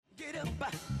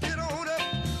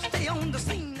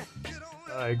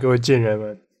哎，各位贱人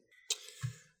们，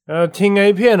听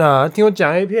A 片啊，听我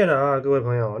讲 A 片啊，各位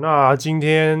朋友。那今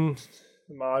天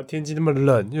妈天气那么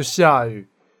冷又下雨，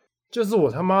就是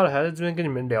我他妈的还在这边跟你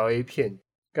们聊 A 片，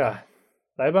干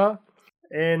来吧。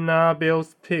Annabelle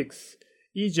Pigs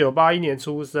 1981年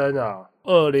出生啊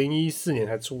，2014年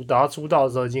才出道，他出道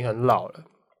的时候已经很老了。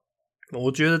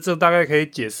我觉得这大概可以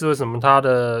解释为什么他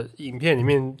的影片里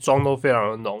面妆都非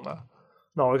常的浓啊。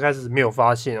那我一开始没有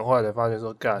发现，后来才发现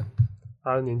说，干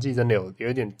他的年纪真的有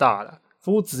一点大了，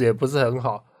肤质也不是很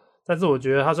好，但是我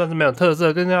觉得他算是蛮有特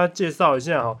色，跟大家介绍一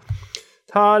下哦。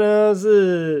他呢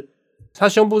他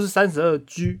胸部是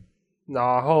 32G，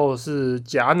 然后是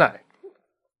假奶，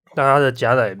但他的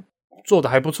假奶做的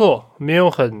还不错，没有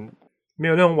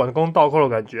那种碗弓倒扣的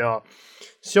感觉啊。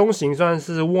胸型算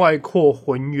是外扩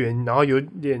浑圆，然后有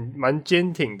点蛮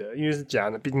坚挺的，因为是假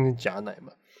奶，毕竟是假奶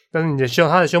嘛。但是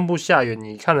他的胸部下缘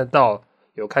你看得到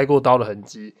有开过刀的痕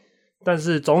迹，但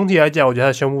是总体来讲，我觉得他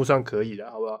的胸部算可以的，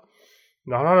好不好？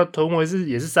然后他的臀围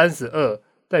也是32，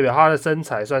代表他的身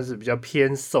材算是比较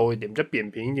偏瘦一点，比较扁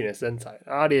平一点的身材。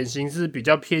然后脸型是比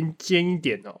较偏尖一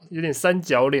点哦，有点三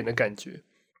角脸的感觉，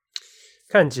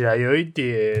看起来有一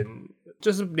点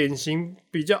就是脸型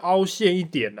比较凹陷一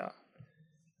点啦。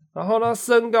然后呢，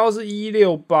身高是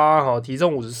168，体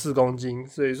重54公斤，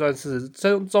所以算是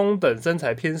中等身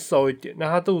材，偏瘦一点。那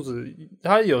他肚子，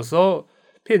他有时候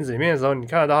片子里面的时候，你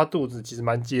看得到他肚子其实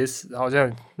蛮结实，好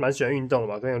像蛮喜欢运动的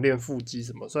吧，可能有练腹肌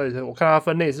什么，所以我看他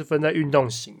分类是分在运动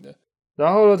型的。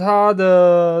然后呢，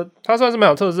他算是蛮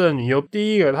有特色的女优。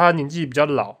第一个，她年纪比较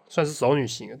老，算是熟女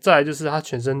型的。再来就是她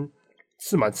全身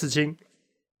刺满刺青，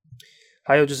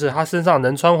还有就是她身上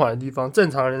能穿环的地方，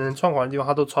正常人能穿环的地方，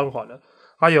她都穿环了。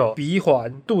它有鼻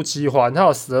环、肚脐环，它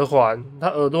有舌环，它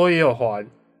耳朵也有环，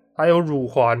还有乳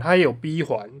环，它也有鼻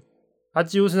环，它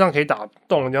几乎身上可以打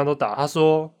洞的地方都打。他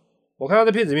说，我看他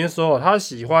在片子里面说，他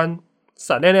喜欢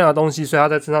闪亮亮的东西，所以他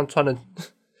在身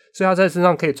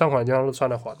上可以穿环的地方都穿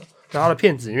了环。然后他的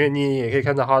片子里面你也可以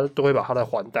看到，他都会把他的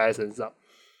环戴在身上。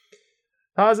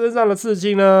他身上的刺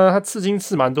青呢，他刺青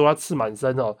刺蛮多，他刺满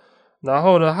身哦。然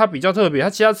后呢，他比较特别，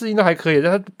他其他刺青都还可以，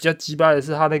但他比较鸡掰的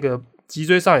是他那个脊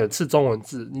椎上有刺中文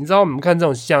字。你知道我们看这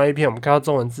种像 A 片，我们看到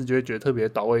中文字就会觉得特别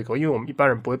倒胃口，因为我们一般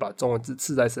人不会把中文字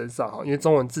刺在身上，因为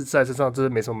中文字刺在身上真的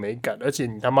没什么美感，而且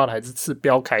你他妈的还是刺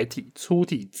标楷体粗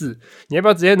体字，你要不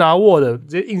要直接拿 Word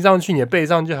直接印上去你的背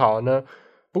上就好了呢？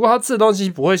不过他刺的东西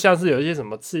不会像是有一些什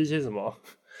么刺一些什么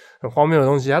很荒谬的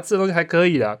东西，他刺的东西还可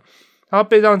以啦。他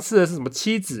背上刺的是什么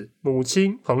妻子、母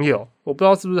亲、朋友，我不知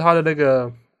道是不是他的那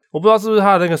个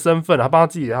身份，他帮他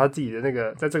自己的那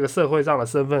个在这个社会上的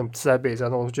身份刺在背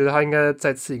上，我觉得他应该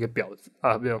再刺一个婊子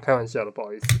啊！没有开玩笑的，不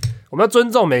好意思，我们要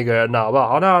尊重每个人啦，好不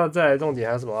好？好，那再来重点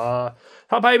还有什么啊？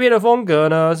他拍片的风格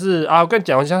呢是啊，我跟你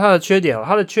讲一下他的缺点，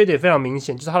他的缺点非常明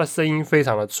显，就是他的声音非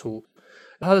常的粗，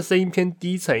他的声音偏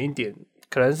低沉一点，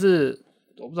可能是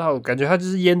我不知道，我感觉他就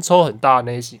是烟抽很大的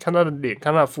类型，看他的脸，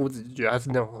看他的肤质，就觉得他是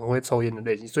那种很会抽烟的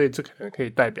类型，所以这可能可以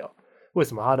代表为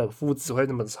什么他的肤质会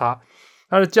那么差。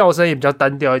他的叫声也比较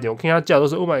单调一点，我听他叫都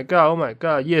是 Oh my God, Oh my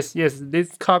God, Yes, Yes,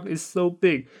 This cock is so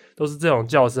big， 都是这种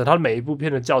叫声。他的每一部片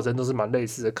的叫声都是蛮类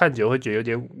似的，看久会觉得有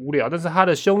点无聊，但是他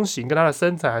的胸型跟他的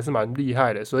身材还是蛮厉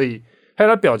害的，所以还有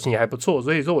他表情也还不错，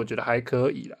所以说我觉得还可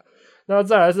以啦。那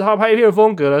再来是他拍片的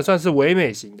风格呢，算是唯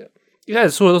美型的。一开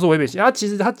始出的都是唯美型，他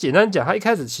简单讲，他一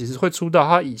开始其实会出道，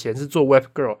他以前是做 web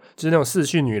girl， 就是那种视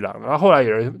讯女郎，然后后来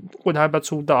有人问他要不要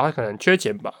出道，他可能缺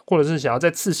钱吧，或者是想要再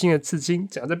刺青的刺青，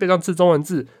想要在背上刺中文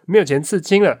字，没有钱刺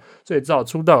青了，所以只好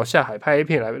出道下海拍一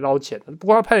片来捞钱。不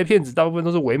过他拍的片子大部分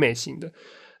都是唯美型的，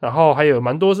然后还有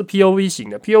蛮多是 POV 型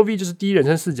的 ，POV 就是第一人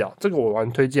称视角，这个我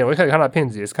蛮推荐。我一开始看他的片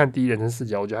子也是看第一人称视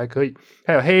角，我觉得还可以。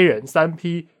还有黑人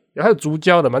3P。还有竹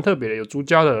胶的，蛮特别的，有竹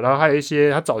胶的，然后还有一些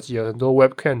他早期有很多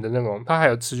webcam 的那种，他还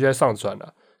有持续在上传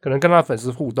啦，可能跟他粉丝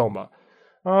互动吧。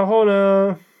然后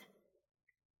呢，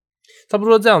差不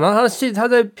多这样。然后他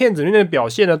在片子里面的表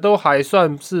现呢，都还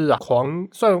算是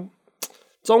算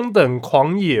中等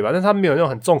狂野吧，但是他没有那种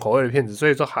很重口味的片子，所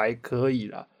以说还可以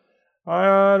啦。哎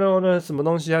呀，然后呢，什么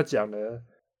东西要讲呢？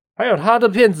还有他的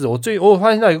片子，我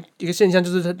发现到一个现象，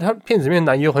就是他片子里面的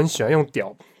男优很喜欢用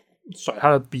屌甩他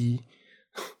的逼。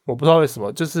我不知道为什么，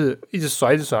就是一直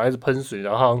甩，一直喷水，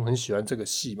然后好像很喜欢这个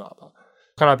戏码吧。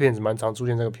看他片子蛮常出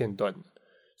现这个片段的，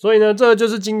所以呢，这就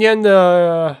是今天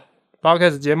的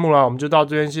podcast 节目啦，我们就到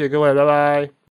这边，谢谢各位，拜拜。